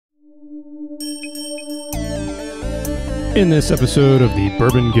In this episode of the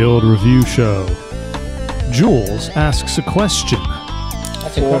Bourbon Guild Review Show, Jules asks a question.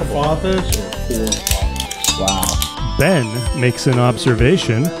 That's incredible. Forefathers or forefathers? Wow. Ben makes an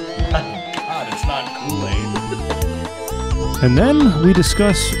observation. God, it's not Kool-Aid. And then we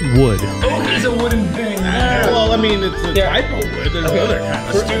discuss wood. Oh, it is a wooden thing. Well, I mean, it's a type of wood. There's other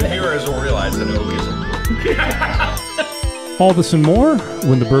kinds. Astute viewers will realize that oak is a wood. All this and more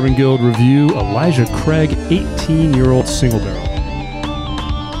when the Bourbon Guild review Elijah Craig 18-year-old Single Barrel.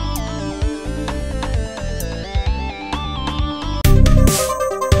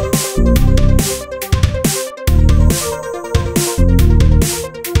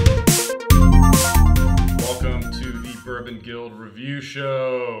 Welcome to the Bourbon Guild Review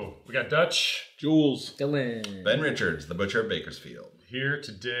Show. We got Dutch, Jules. Dylan. Ben Richards, the butcher of Bakersfield. here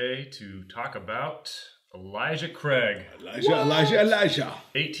today to talk about Elijah Craig, Elijah.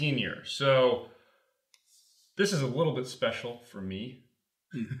 18 years. So this is a little bit special for me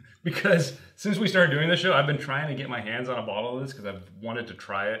because since we started doing this show, I've been trying to get my hands on a bottle of this because I've wanted to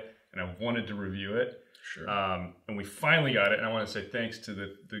try it and I've wanted to review it. Sure. And we finally got it, and I want to say thanks to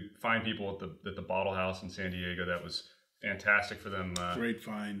the fine people at the Bottle House in San Diego. That was fantastic for them. Great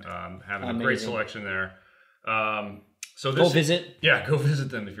find. Having a Amazing. great selection there. So Go visit. Yeah, go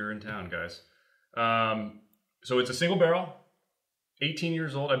visit them if you're in town, guys. So it's a single barrel, 18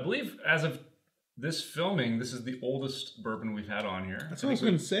 years old. I believe as of this filming, this is the oldest bourbon we've had on here. That's what I was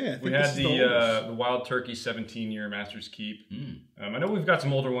going to say. I think We this had is the oldest. the Wild Turkey 17-year Master's Keep. I know we've got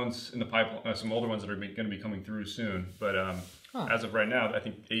some older ones in the pipeline, some older ones that are going to be coming through soon. But as of right now, I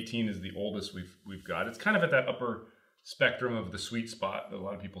think 18 is the oldest we've got. It's kind of at that upper spectrum of the sweet spot that a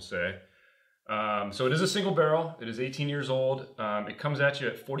lot of people say. So it is a single barrel. It is 18 years old. It comes at you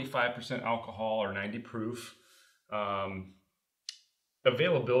at 45% alcohol or 90 proof.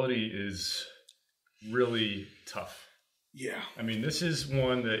 Availability is really tough. Yeah. I mean, this is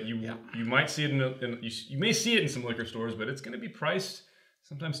one that you might see it you may see it in some liquor stores, but it's going to be priced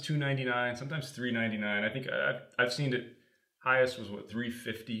sometimes $2.99, sometimes $3.99. I think I've seen it highest was what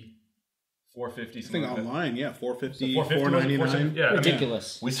 $3.50, $4.50. I think online, yeah, $4.50, So $4.50, $4.99. yeah, I mean,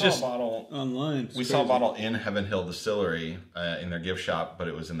 Ridiculous. We saw a bottle Online. We saw a bottle in Heaven Hill Distillery in their gift shop, but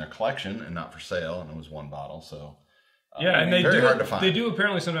it was in their collection and not for sale, and it was one bottle. So and they very do hard to find. They do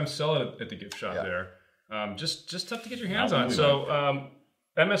apparently sometimes sell it at the gift shop there. Just tough to get your hands on. So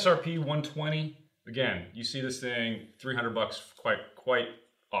MSRP 120. Again, you see this thing $300 quite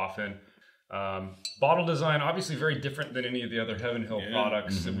often. Bottle design obviously very different than any of the other Heaven Hill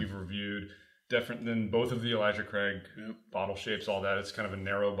products that we've reviewed. Different than both of the Elijah Craig bottle shapes. All that. It's kind of a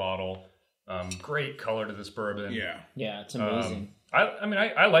narrow bottle. Great color to this bourbon. Yeah, it's amazing.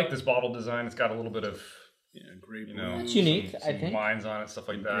 I like this bottle design. It's got a little bit of great. It's unique, I think. lines on it, stuff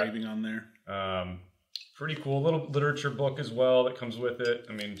like that. Engraving on there. Pretty cool. Little literature book as well that comes with it.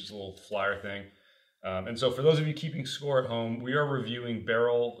 I mean, just a little flyer thing. And so for those of you keeping score at home, we are reviewing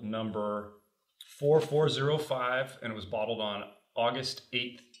barrel number 4405, and it was bottled on August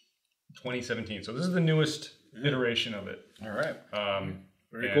 8th, 2017. So this is the newest iteration of it. All right.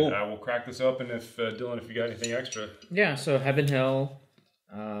 Very cool. I will crack this open if, Dylan, if you got anything extra. Yeah, so Heaven Hill,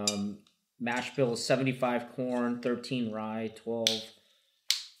 mash bill is 75 corn, 13 rye, 12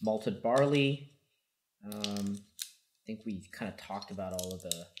 malted barley. I think we kind of talked about all of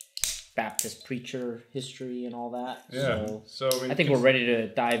the Baptist preacher history and all that. Yeah. So I think we're ready to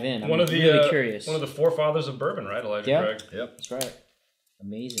dive in. I'm really curious. One of the forefathers of bourbon, right, Elijah Craig? Yep. That's right.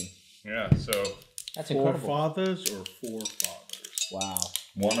 Amazing. Yeah. So That's incredible. Forefathers or forefathers? Wow.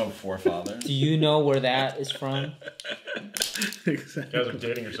 One of four fathers. Do you know where that is from? you guys are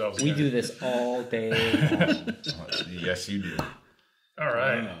dating yourselves. We again. do this all day long. Yes, you do. All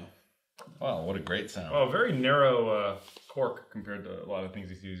right. Wow, what a great sound. Oh, very narrow cork compared to a lot of things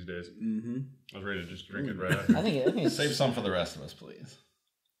you see these days. I was ready to just drink it right after. I think it's Save some for the rest of us, please.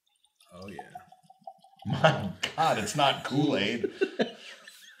 Oh, yeah. My God, it's not Kool-Aid.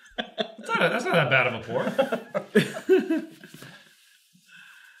 That's not that bad of a pour.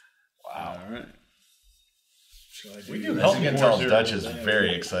 Wow. All right. We do As help you can tell, Dutch is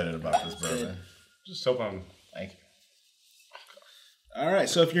very excited about this bourbon. Just hope I'm. Thank you. All right,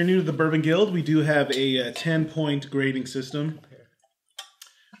 so if you're new to the Bourbon Guild, we do have a 10-point grading system.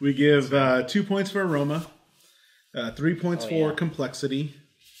 We give 2 points for aroma, 3 points for complexity,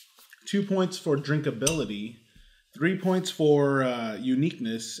 2 points for drinkability, 3 points for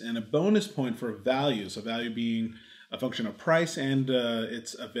uniqueness, and a bonus point for value. So value being a function of price and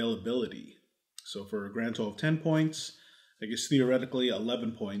its availability. So for a grand total of 10 points, I guess theoretically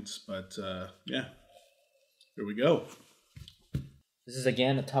 11 points, but yeah, here we go. This is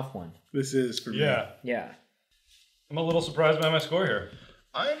again a tough one. This is for me. Yeah. Yeah. I'm a little surprised by my score here.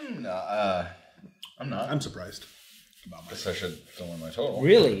 I'm not. I'm surprised about Guess I should fill in my total.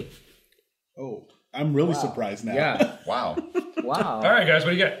 Really? Oh, I'm really surprised now. Yeah. Wow. Wow. All right, guys,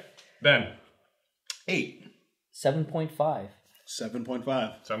 what do you get? Ben. 8. 7.5. 7.5.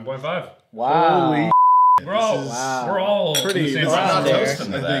 7.5. Wow. Holy We're all pretty- in the same Wow. I'm not there.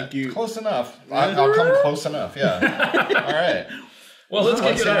 toasting to I that. think you- Close enough. I'll come close enough. Yeah. All right. Well, let's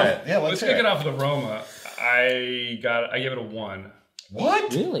kick it hear off. it. Yeah, let's kick hear it it. off with aroma. I gave it a 1.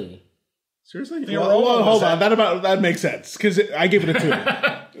 What? Really? Seriously? The Well, aroma well, was hold on. That makes sense because I gave it a 2.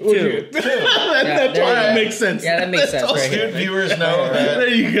 Two. that there totally you go. makes sense. Yeah, that makes sense right Astute here. viewers know that There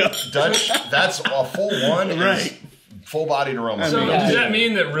you go. Dutch. That's a full 1. Right. Full-bodied aroma. So Yeah. does that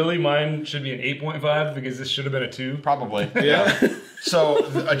mean that really mine should be an 8.5 because this should have been a 2? Probably. Yeah. So,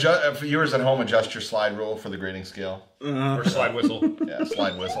 viewers at home, adjust your slide rule for the grading scale. Or slide whistle? Yeah,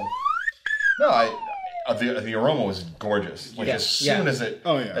 slide whistle. No, the aroma was gorgeous. Like as soon as it,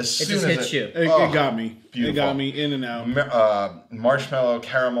 Oh, yeah. as It soon just as hits you. It got me. Beautiful. It got me in and out. Marshmallow,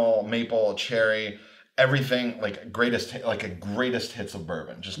 caramel, maple, cherry, everything like a greatest hits of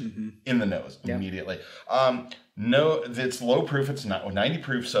bourbon, just in the nose immediately. No, it's low proof. It's not 90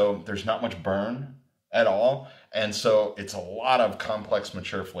 proof, so there's not much burn at all, and so it's a lot of complex,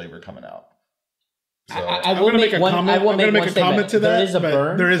 mature flavor coming out. So, I will make one. I will make one statement. to that. There is a but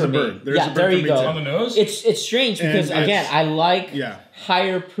burn. There is for a burn. me. There is a burn there for you me go. too. On the nose? It's strange because And again, I like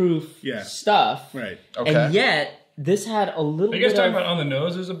higher proof stuff, Right. okay. and yet this had a little. Are you guys bit talking of, about on the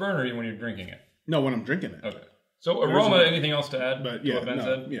nose as a burn or when you're drinking it? No, when I'm drinking it. Okay. So aroma, anything else to add But to what Ben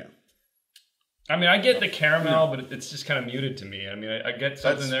said? yeah. I mean, I get the caramel, but it's just kind of muted to me. I mean, I get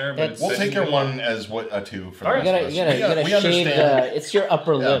something there, but that's- we'll take your 1 as a 2 for the All right. rest you of us. gotta we shave understand. it's your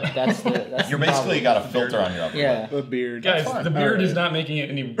upper lip. That's the. You're basically got a filter on your upper lip. Yeah. The beard. guys, fine. the beard All is right. not making it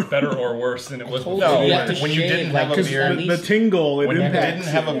any better or worse than it was before. No, You have to when you shave, didn't have a because beard- at The least- tingle, it When you impacts.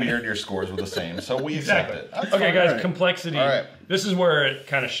 didn't have a beard, your scores were the same. So we accept Exactly. it. That's Okay, fine. guys, All right. complexity. All right. This is where it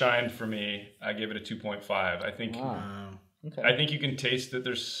kind of shined for me. I gave it a 2.5. I think Okay. I think you can taste that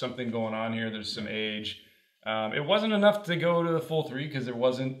there's something going on here. There's some age. It wasn't enough to go to the full 3 because there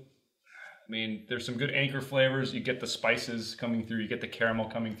wasn't. I mean, there's some good anchor flavors. You get the spices coming through. You get the caramel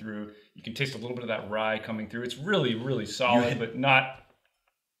coming through. You can taste a little bit of that rye coming through. It's really, really solid, but not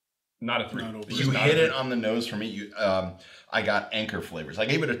a 3. It's just You not hit a it 3. on the nose for me. I got anchor flavors. I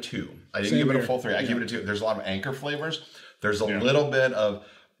gave it a 2. I didn't Same give it a here. full 3. I gave it a 2. There's a lot of anchor flavors. There's a little bit of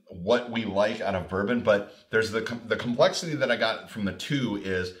what we like out of bourbon, but there's the complexity that I got from the 2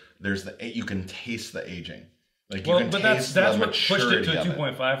 is you can taste the aging. Like you Well, can but taste that's the what pushed it maturity to a of it.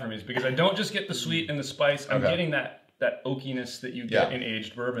 2.5 for me is because I don't just get the sweet and the spice. I'm Okay. getting that oakiness that you get Yeah. in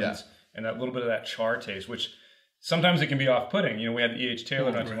aged bourbons Yeah. and that little bit of that char taste, which sometimes it can be off-putting. You know, we had the E.H.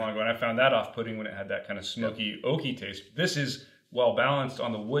 Taylor not too long ago, and I found that off-putting when it had that kind of smoky, oaky taste. This is well-balanced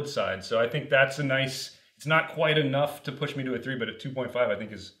on the wood side, so I think that's a nice... It's not quite enough to push me to a 3, but a 2.5 I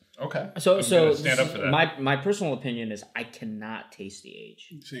think is... Okay. So gonna stand up for that. my personal opinion is I cannot taste the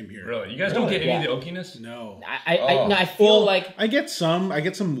age. Same here. Really? You guys don't get any of the oakiness? No. I feel like I get some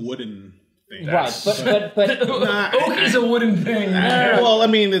wooden things. right, but Oak is a wooden thing. Well, I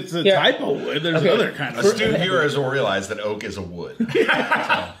mean, it's a Yeah. type of wood. There's Okay. other kind of Astute viewers will realize that oak is a wood. Thank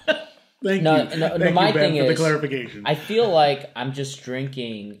you. No, Thank my you, Ben, thing for the is, clarification. I feel like I'm just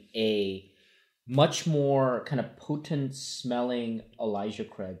drinking a much more kind of potent smelling Elijah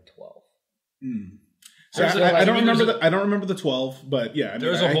Craig 12. So I don't remember I don't remember the 12, but yeah. I mean,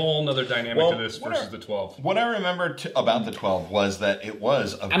 There's a whole other dynamic Well, to this versus the 12. What I remember about the 12 was that it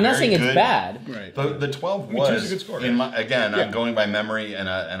was a I'm not saying it's good, bad. Right. The 12 2 was is a good score, in my, again. I'm going by memory and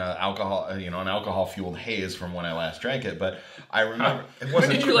an alcohol fueled haze from when I last drank it. But I remember it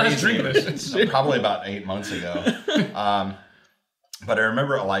wasn't did you last crazy. drink this? Probably about 8 months ago. But I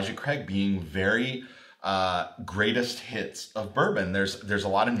remember Elijah Craig being very greatest hits of bourbon. There's a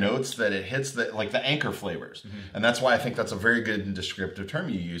lot of notes that it hits that like the anchor flavors, and that's why I think that's a very good and descriptive term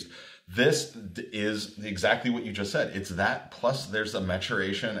you used. This is exactly what you just said. It's that plus there's a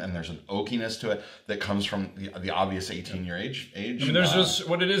maturation and there's an oakiness to it that comes from the obvious 18-year age. I mean, there's just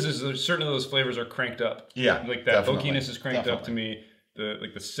what it is there's certain of those flavors are cranked up. Yeah, like that definitely. oakiness is cranked up to me.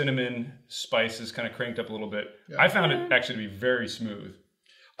 The cinnamon spice is kind of cranked up a little bit. I found it actually to be very smooth.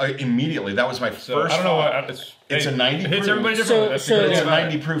 Immediately, that was my So first. I don't know thought. what It's a 90 It hits proof. everybody differently. That's the So- great It's thing a about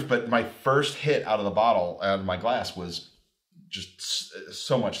 90 it. proof, but my first hit out of the bottle, out of my glass, was just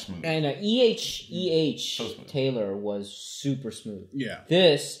so much smoother. And EH smooth. Taylor was super smooth. Yeah.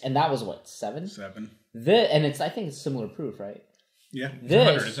 This and that was what 7. 7. This and I think it's similar proof, right? Yeah.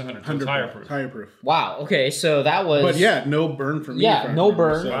 This, 100. So it's higher proof. Higher proof. wow. Okay, so that was. But yeah, no burn for me. Yeah, no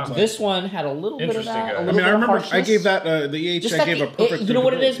burn. So it's like- This one had a little bit of Interesting, that. guys. A I little I mean, bit I of remember harshness. I gave that the EH. Just I at gave the- a perfect. You know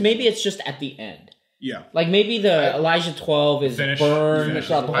what it is? drinkability. Maybe it's just at the end. Yeah. Like maybe the Elijah 12 is Finish. burned Finish.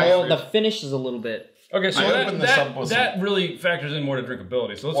 throughout the I whole. agree. The finish is a little bit. Okay, so I opened this up with that really factors in more to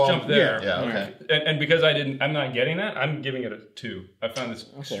drinkability. So let's Well, jump there. Yeah, okay. And because I'm not getting that, I'm giving it a 2. I found this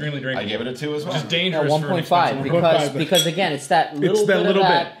extremely drinkable. I gave it a 2 as well. Which is Yeah, dangerous. 1.5 for an because expensive 1.5. because again it's that little It's that bit little of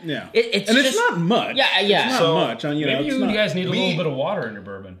that. bit. Yeah. It's and just, it's not much. Yeah, yeah. It's not So, much. You know, maybe it's you not. guys need a little bit of water in your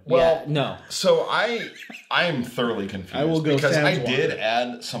bourbon. Well, no. So I am thoroughly confused. I will go because sans I water. did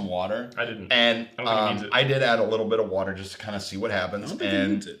add some water. I didn't. And I don't think it needs it. I did add a little bit of water just to kind of see what happens. I don't think it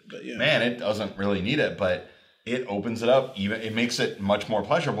And needs it, but yeah. man, it doesn't really need it, but it opens it up. Even it makes it much more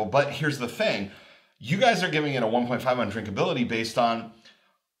pleasurable. But here's the thing: you guys are giving it a 1.5 on drinkability based on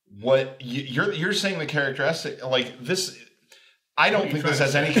what you're saying the characteristic like this. I don't think this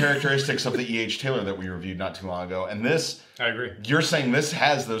has any characteristics of the E.H. Taylor that we reviewed not too long ago. And this, I agree. you're saying this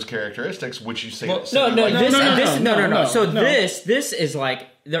has those characteristics, which you say. Well, No. no. So no. this is like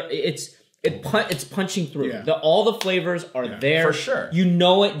it's punching through. Yeah. All the flavors are there for sure. You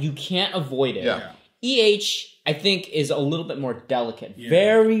know it. You can't avoid it. Yeah. EH I think is a little bit more delicate. Yeah.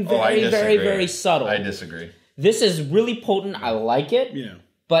 Very, Oh, I very, very, disagree. very subtle. I disagree. This is really potent. I like it. Yeah.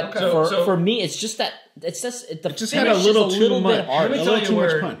 But So- for me, it's just that the just finish had a little is a too little much. bit hard. Let me A tell little you too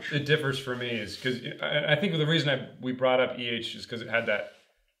much where punch. it differs for me is because I think the reason we brought up EH is because it had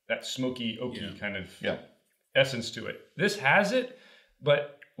that smoky, oaky kind of essence to it. This has it,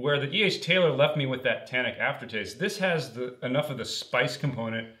 but where the EH Taylor left me with that tannic aftertaste, this has enough of the spice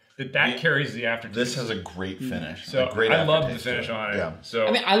component that carries the aftertaste. This has a great finish. So a great I love the aftertaste to finish it. on it. Yeah. So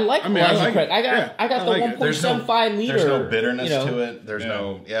I mean, I like I Elijah like Craig. it. I got Yeah, the I like it. 1.75 liter. There's no bitterness you know. to it. There's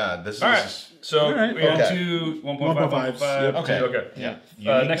no this all is right. So All right. we have Okay. 2, 1.5, 1.5s. 1.5. Yep. okay. Okay. Yeah. Next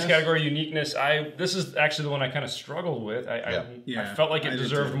Uniqueness? category, uniqueness. This is actually the one I kind of struggled with. I Yeah, felt like I it did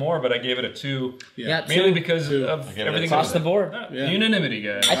deserved too. more, but I gave it a 2. Yeah, Mainly two. because of I gave it a everything two. Across the board. Unanimity,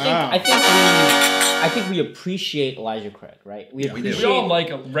 guys. I think we appreciate Elijah Craig, right? We do. appreciate. We all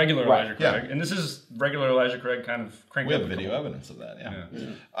like a regular Right. Elijah Craig, and this is regular Elijah Craig kind of cranked We up. have a video couple. evidence of that.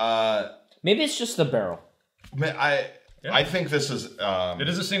 Yeah. Maybe it's just the barrel. I think this is It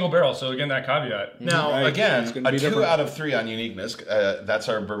is a single barrel, so again, that caveat. now Right. again It's gonna a be 2 different. out of 3 on uniqueness. That's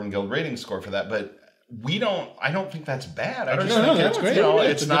our Bourbon Guild rating score for that, but. I don't think that's bad. I just no, think that's great. You know, Yeah,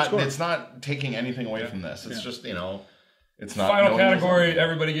 it's it's a good not. score. It's not taking anything away from this. It's just it's not. Final no category,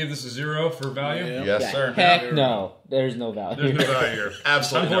 everybody gave this a 0 for value. Yeah. Yes, Yeah. sir. Heck no, there's no value. There's no value here.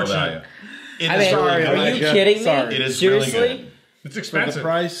 Absolutely no Unfortunate. value. It I is mean, really are good. you Elijah. kidding me? Sorry. It is Seriously? really good. It's For expensive. the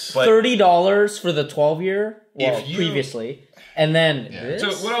price. But- $30 for the 12-year. Well, If you- previously, and then this. So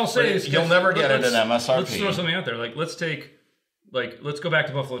what I'll say is You'll never get it let's- at MSRP. Let's throw something out there. Let's go back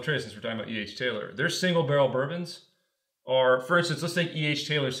to Buffalo Trace since we're talking about E.H. Taylor. Their single barrel bourbons are, for instance, let's take E.H.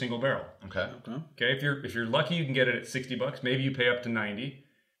 Taylor's single barrel. Okay. Okay, if you're lucky, you can get it at $60. Maybe you pay up to $90,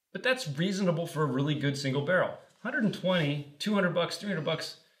 but that's reasonable for a really good single barrel. $120, $200,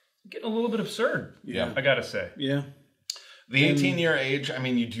 $300, getting a little bit absurd. Yeah. I gotta say. Yeah. The 18-year age, I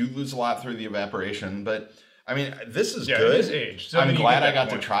mean, you do lose a lot through the evaporation, but I mean, this is Yeah, good. it is aged. So, I I'm mean, you glad get I that got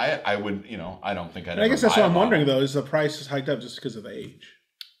point. to try it. I would, I don't think I'd I ever guess that's buy what a I'm bottle. wondering, though, is the price is hiked up just because of the age.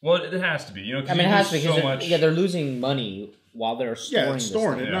 Well, it has to be. You know, 'cause I mean, it you has to lose because so much. they're losing money while they're storing. Yeah, this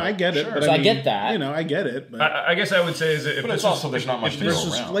storing thing. it. No, I get it. Sure. But So I mean, get that. I get it. But I guess I would say is that if But this it's also was, there's not if much to this go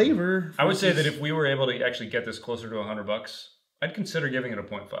this is around. flavor. I would say that if we were able to actually get this closer to $100, I'd consider giving it a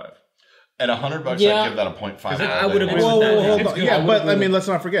 0.5. At $100, Yeah. I'd give that a 0.5. I would agree Whoa, with that. hold It's on. good. Yeah, I would but agree I mean, with- let's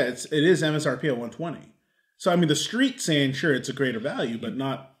not forget it is MSRP at 120. So I mean, the street saying sure it's a greater value, but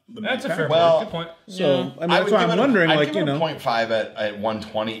not the That's a fair manufacturer. Well, point. Good point. So I mean, I that's would why give I'm it wondering, I'd like give it a you know, 0.5 at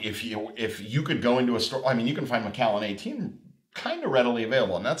 120 if you could go into a store. I mean, you can find Macallan 18 kind of readily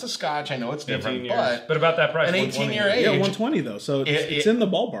available, and that's a Scotch. I know it's 18 different, years. But about that price, an 120. 18-year age. yeah, 120 though. So it's in the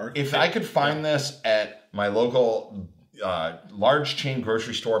ballpark. If I could find this at my local large chain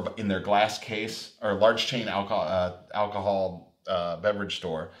grocery store in their glass case, or large chain alcohol beverage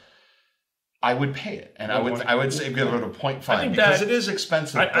store, I would pay it, and I would say give it a 0.5 because that- it is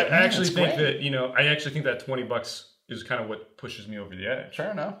expensive. I but man, actually it's think great. that I actually think that $20 is kind of what pushes me over the edge.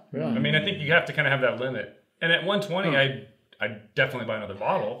 Fair enough. Yeah. I mean, I think you have to kind of have that limit. And at 120, I'd definitely buy another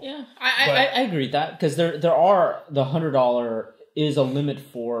bottle. Yeah, I agree with that because there are the $100 is a limit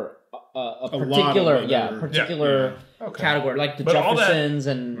for a particular of it, or- particular Okay. category like the But all that- Jeffersons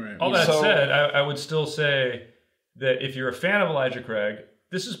and Right. All you know. that So- said, I would still say that if you're a fan of Elijah Craig,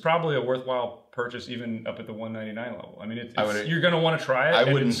 this is probably a worthwhile purchase, even up at the $199 level. I mean, you're going to want to try it. I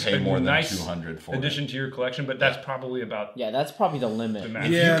wouldn't pay more than $200 for addition to your collection, but that's probably about that's probably the limit.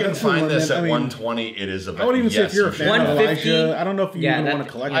 If you can find this at $120, it is about. I would even say if you're a fan of Elijah, I don't know if you even want to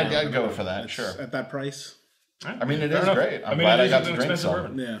collect it. I'd go for that. Sure, at that price. I mean, it is great. I'm glad I got to drink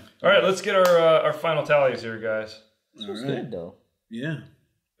some. Yeah. All right, let's get our final tallies here, guys. This was good though. Yeah.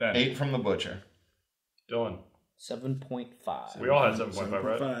 Ben. 8 from the butcher. Dylan. 7.5. We all had 7.5,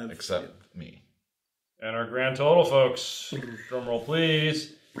 right? Except me. And our grand total, folks. Drum roll,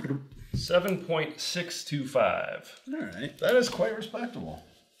 please. 7.625. All right. That is quite respectable.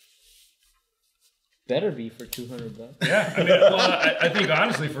 Better be for $200. Yeah. I mean, well, I think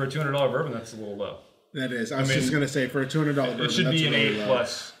honestly, for a $200 bourbon, that's a little low. That is. I was just going to say, for a $200 bourbon, it should be an 8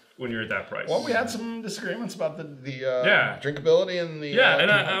 plus when you're at that price. Well, we had some disagreements about the drinkability and the and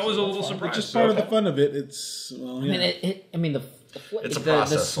I was a little surprised. Just part of the fun of it. It's I mean, the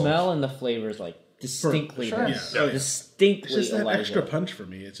smell and the flavor is like distinctly distinctly. It's just that extra punch for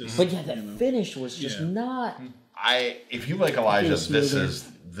me. It's just, but that finish was just not. If you like Elijah, this is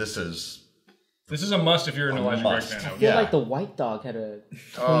a must if you're an Elijah Craig fan. I feel like the White Dog had a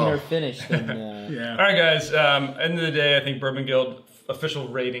cleaner finish than. All right, guys. End of the day, I think Bourbon Guild official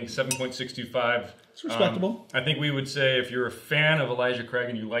rating 7.625. It's respectable. I think we would say if you're a fan of Elijah Craig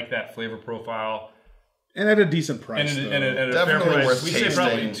and you like that flavor profile, and at a decent price, and at a fair price, we say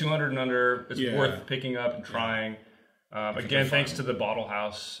probably 200 and under. It's worth picking up and trying. Again, thanks to the Bottle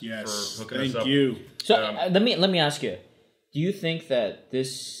House for hooking us up. Thank you. So let me ask you: do you think that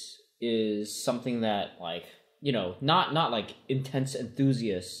this is something that, like, not like intense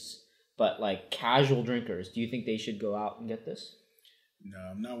enthusiasts, but like casual drinkers? Do you think they should go out and get this?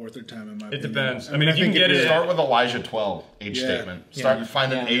 No, not worth their time in my opinion. It depends. I mean, if you can get it, start with Elijah 12 age statement.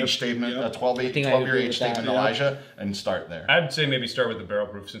 Find an age statement, a 12-year age statement Elijah, and start there. I'd say maybe start with the barrel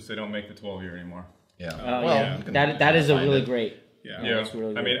proof since they don't make the 12-year anymore. Yeah. That is a really great. That's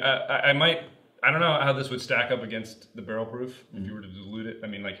really I mean, I don't know how this would stack up against the barrel proof if you were to dilute it. I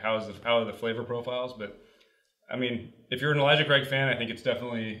mean, like how are the flavor profiles? But I mean, if you're an Elijah Craig fan, I think it's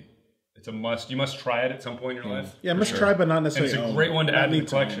a must. You must try it at some point in your life. Yeah, must try, but not necessarily. And it's a great one to add to the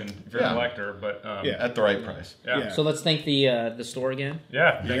collection if you're a collector. But at the right price. Yeah. So let's thank the store again.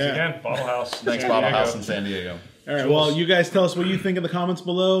 Yeah. Thanks again, Bottle House. Thanks, Bottle House in San Diego. All right. Well, you guys tell us what you think in the comments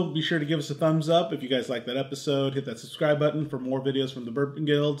below. Be sure to give us a thumbs up if you guys like that episode. Hit that subscribe button for more videos from the Bourbon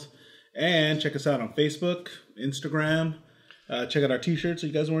Guild, and check us out on Facebook, Instagram. Check out our t-shirts. Are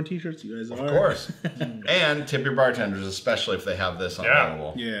you guys wearing t-shirts? You guys are. Of course. And tip your bartenders, especially if they have this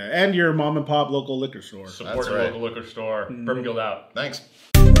available. Yeah, and your mom and pop local liquor store. Support your local liquor store. Bourbon Guild out. Thanks.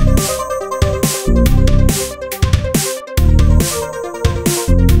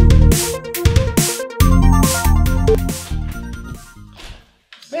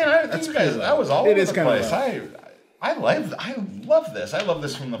 Man, that was all over the place. I love this. I love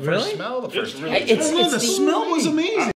this from the first smell. The first the smell was amazing.